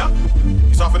Maserati? Yeah.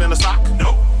 You softer than a sock?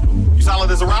 No. You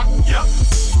solid as a rock? Yeah.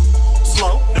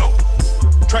 Slow? No.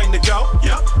 Train to go?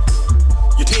 Yeah.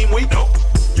 Your team weak? No.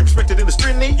 You respected in the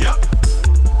street knee? Yeah.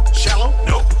 Shallow?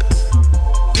 No.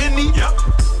 Didn't he? Yeah.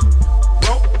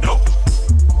 Broke? No.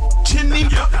 Chimney?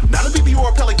 Yeah. Not a BB or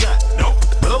a pellet gun? No.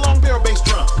 But a long barrel bass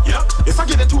drum? Yeah. If I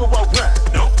get into a road ride?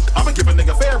 No. I'ma give a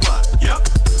nigga fair run? Yeah.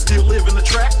 Still live in the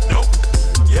track? No.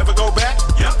 You ever go back?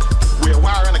 Yeah. Wear a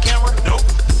wire and a camera? No.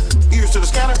 Ears to the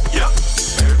scanner? Yeah.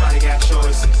 Everybody got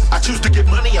choices. I choose to get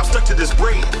money, I'm stuck to this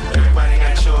bread. Everybody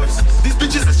got choices. These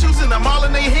bitches is choosing, I'm all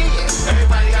in their head.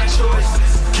 Everybody got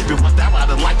choices. Keep it 1,000 out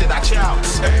of life that I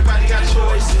choose. Everybody got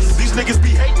choices. These niggas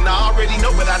be hating, I already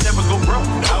know, but I never go broke.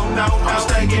 No, I'ma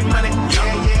stay getting money. Yeah,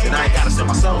 yeah. And I ain't gotta sell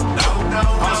my soul. No,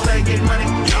 I'ma stay getting money.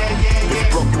 Yeah, yeah. If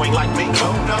you broke, you ain't like me.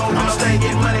 No, I'ma stay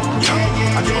getting money. Yeah,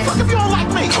 yeah. I give a fuck if you don't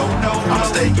like me. No, I'ma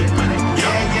stay getting money.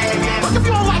 Yeah, yeah, yeah. Fuck if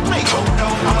you don't like me. No,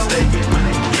 I'ma stay getting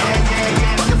money. Yeah, yeah,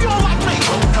 yeah. Fuck if you don't like me.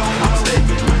 No, I'ma stay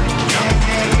getting money. Yeah, yeah,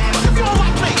 yeah. Fuck if you don't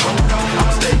like me. No, I'ma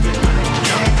stay getting money.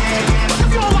 Yeah, yeah, yeah. Fuck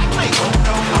if you don't like me.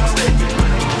 No, I'ma stay getting money.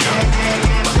 Yeah, yeah,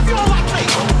 yeah. Fuck if you don't like me. No, I'ma stay getting money. Yeah, yeah, yeah. Fuck if you don't like me. No, I'ma stay getting money. Yeah, yeah, yeah. Fuck if you don't like me. No, I'ma stay getting money. Yeah, yeah, yeah. Fuck if you don't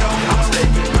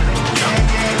like me.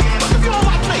 No, I'ma stay getting money. Yeah, yeah, yeah. Fuck if you don't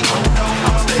like me. No,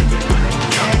 I'ma stay getting money.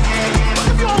 Yeah, yeah, yeah. Fuck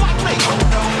if you don't like me.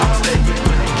 No, I'ma stay getting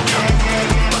money. Yeah, yeah,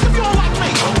 yeah. Fuck if you don't like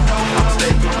me. No, I'ma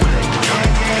stay getting money. Yeah,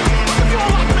 yeah, yeah. Fuck if you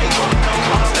don't like me. No,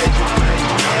 I'ma stay getting money.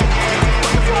 Yeah, yeah, yeah.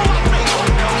 Fuck if you don't like me. No,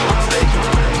 I'ma stay getting money.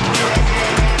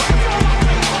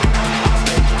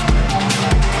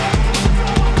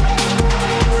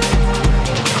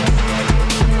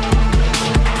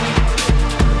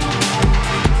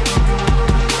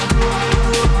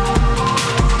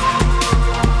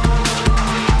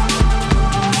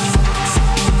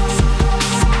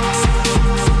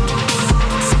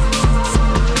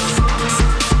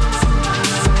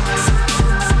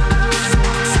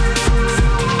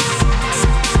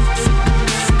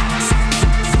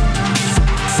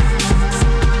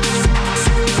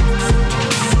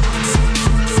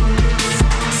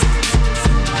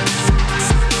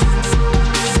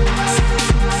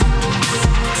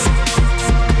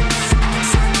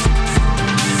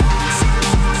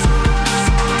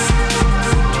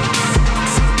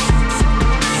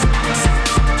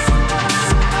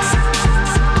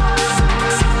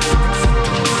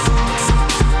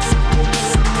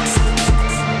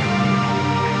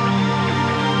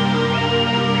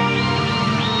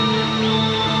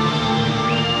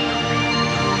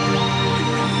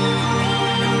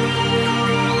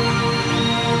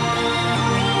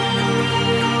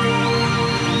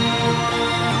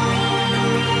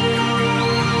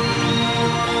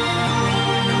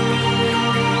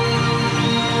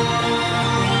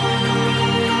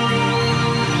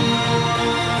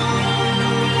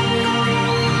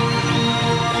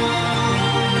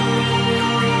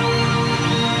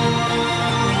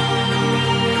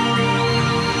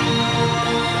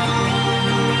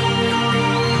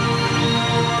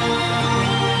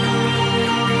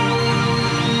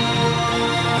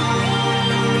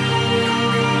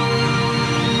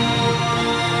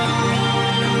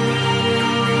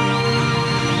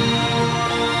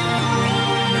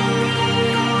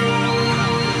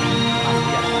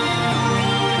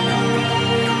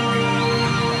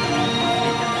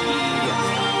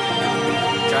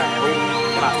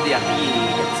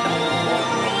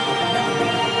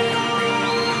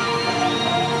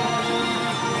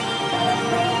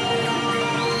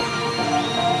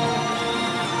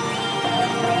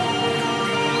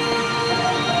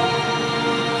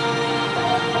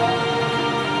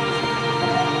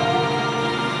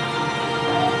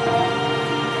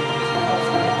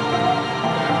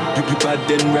 You bad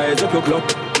then rise up your clock.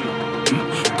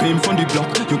 Came from the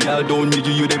block, you girl don't need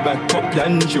you the back up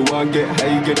plan. She want get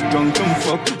high, get drunk and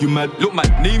fuck. You mad? Look, my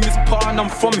name is Pan, I'm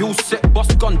from Hill Set. Boss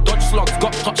gun, dodge slugs,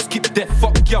 got touch, skip death.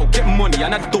 Fuck yo, get money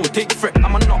and I don't take threat.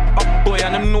 I'm a knock up boy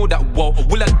and I know that well.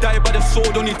 Will I die by the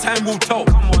sword? Only time will tell.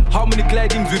 How many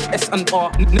glidings with S and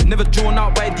R? Never drawn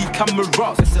out by the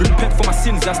cameras. Repent for my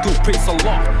sins, I still praise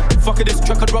Allah. Fuck it, this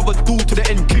track I'd rather do to the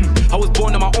end king. I was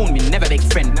born on my own, me never make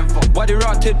friend. Why they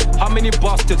rotted? How many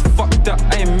bastards? Fuck that,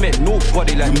 I ain't met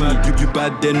nobody like you mad, you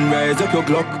bad then rise up your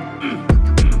Glock.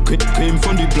 Came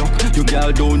from the block, you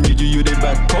girl don't need you the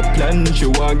back up plan. She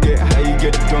want get high,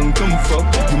 get drunk and fuck.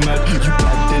 You mad, you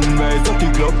bad then rise up the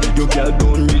Glock. You girl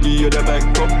don't need you the back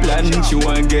up plan. She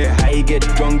want get high, get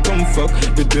drunk and fuck.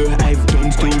 The dirt I've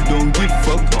done still don't give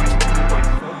fuck.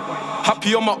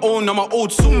 Happy on my own, I'm my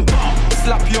old soul.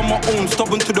 Slappy on my own,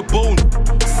 stubborn to the bone.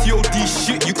 COD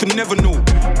shit, you can never know.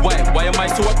 Why am I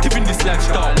so active in this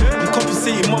lifestyle? I'm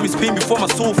compensating mommy's pain before my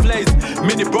soul flies.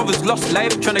 Many brothers lost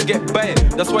life trying to get by.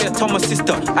 That's why I tell my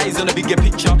sister, eyes on a bigger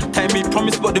picture. Time made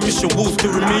promise but the mission will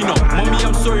still remain up. Mommy,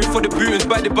 I'm sorry for the Britons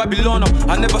by the Babylon.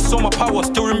 I never saw my power,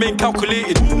 still remain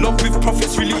calculated. Love with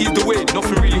profits really is the way.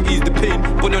 Nothing really is the pain,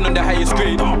 but none on the highest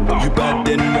grade. You bad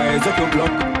then rise up your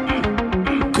block.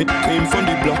 Came from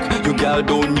the block, you girl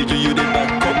don't need you the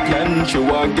back up plan. She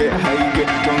want get high, get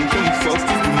drunk and fuck.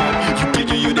 You mad, you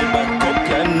give you the back up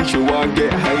plan. She want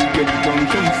get high, get drunk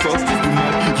and fuck. You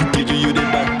mad, you give you the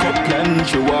back up plan.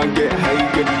 She want get high,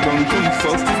 get drunk and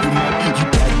fuck. You mad, you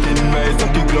bad then rise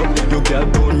up the clock. You girl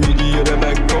don't need you the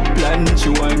back up plan. She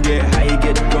want get high,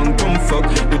 get drunk and fuck.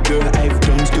 The dirt I've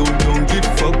done still don't give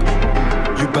fuck.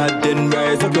 You bad then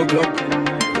rise up your clock.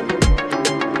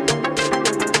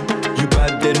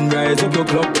 Then rise up your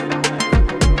clock.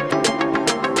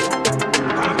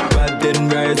 Bad then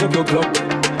rise up your clock.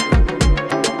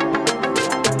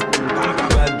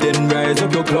 Bad then rise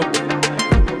up your clock.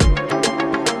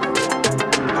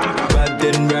 Bad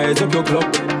then rise up your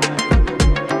clock.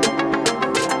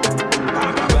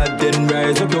 Bad then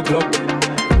rise up your clock.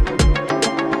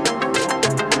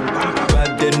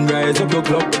 Bad then rise up your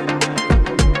clock.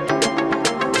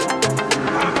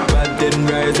 Bad then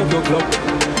rise up your clock.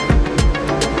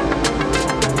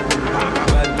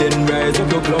 Then rise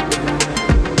up your clock. Bad then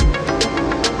rise up your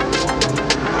clock.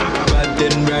 Bad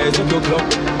then rise up your clock.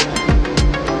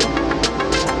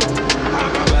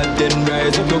 Bad then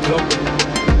rise up your clock.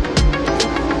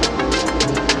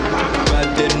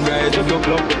 Bad then rise up your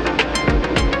clock.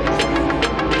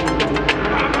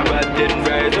 Bad then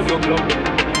rise up your clock.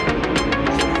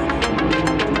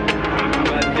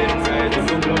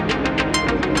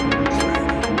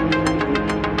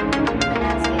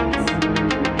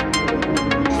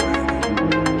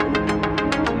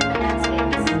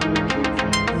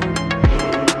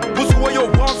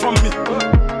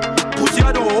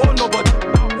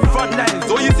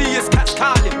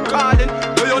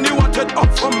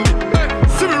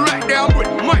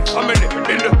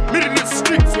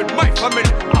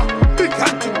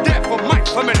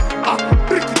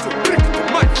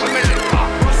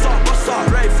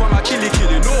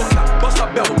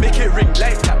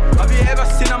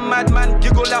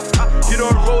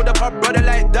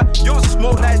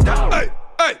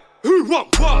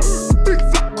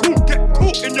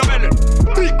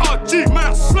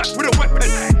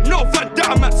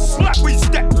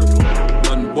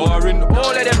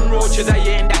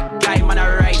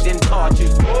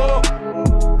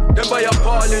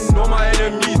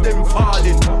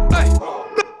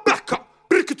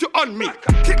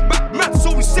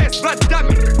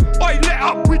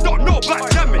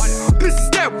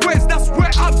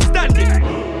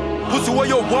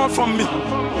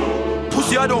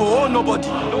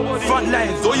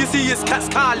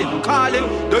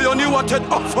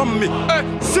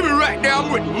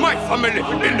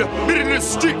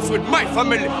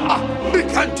 Family,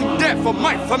 big hunting there for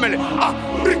my family.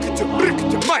 Brick it to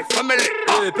my family.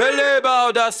 Hey, Pele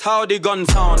about that's how the gun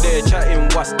sound. They chatting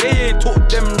what's they ain't talk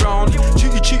them round.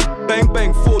 Cheeky, bang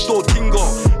bang, 4-door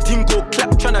tingo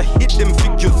clap tryna hit them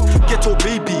figures. Ghetto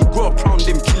baby, grow up round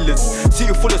them killers.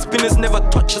 City full of spinners, never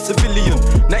touch a civilian.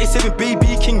 97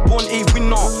 baby, king born a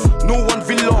winner. No one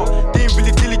villa, they ain't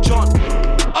really diligent.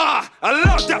 I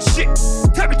love that shit.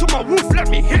 Take me to my roof, let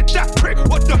me hit that prick.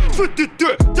 What the fuck did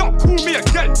you do? Don't call me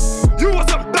again. You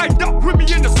wasn't banged up with me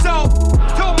in the cell.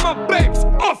 Tell my babes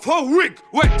off her wig.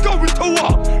 We're going to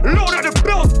war. Load of the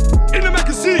bills in the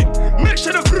magazine. Make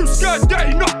sure the blue skirt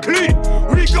dirty, not clean.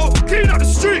 We go clean out the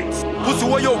streets. Pussy,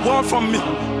 what you want from me?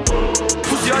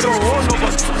 Pussy, I don't want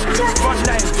nobody. Front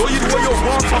line, don't you do what you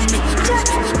want from me?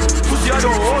 Pussy, I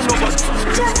don't want nobody.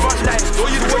 Front line, don't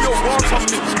you do what you want from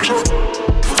me?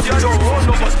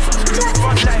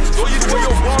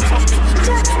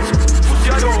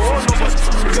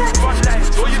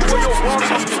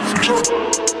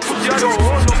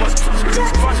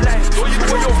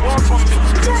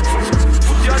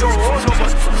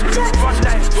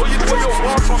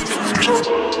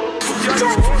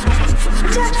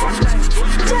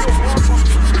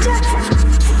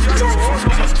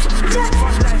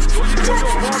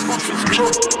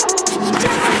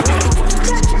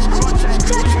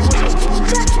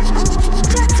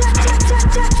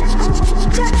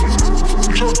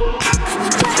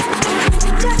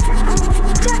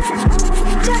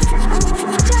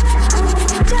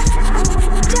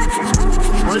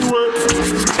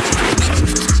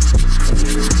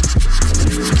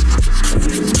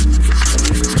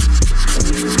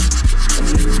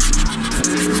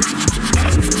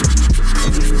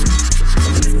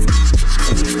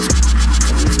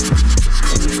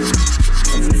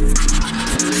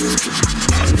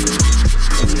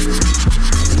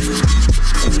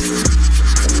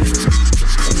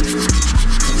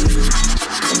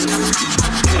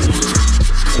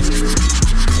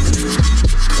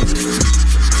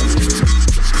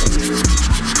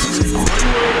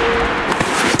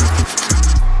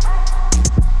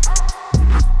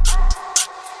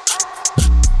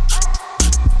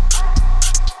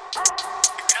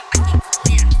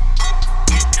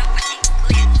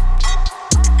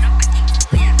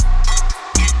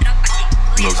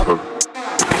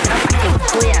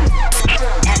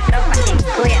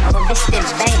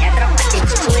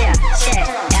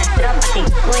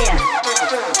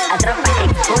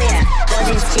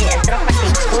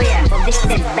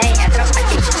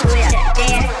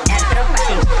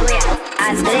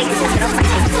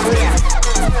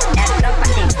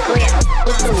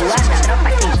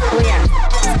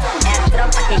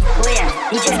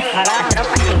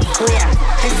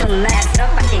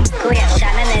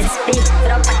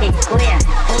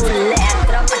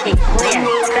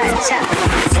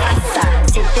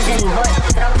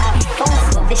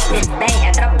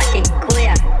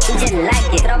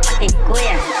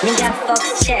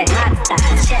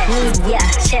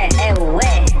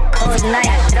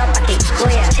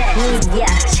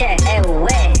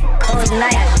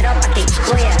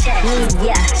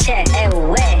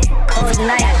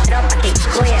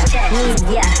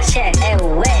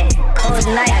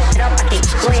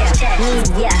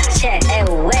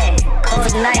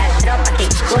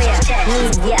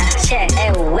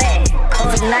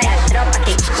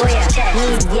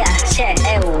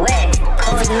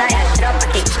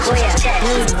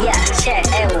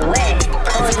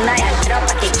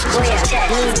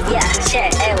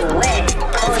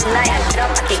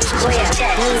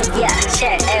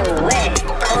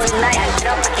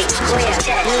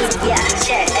 Media,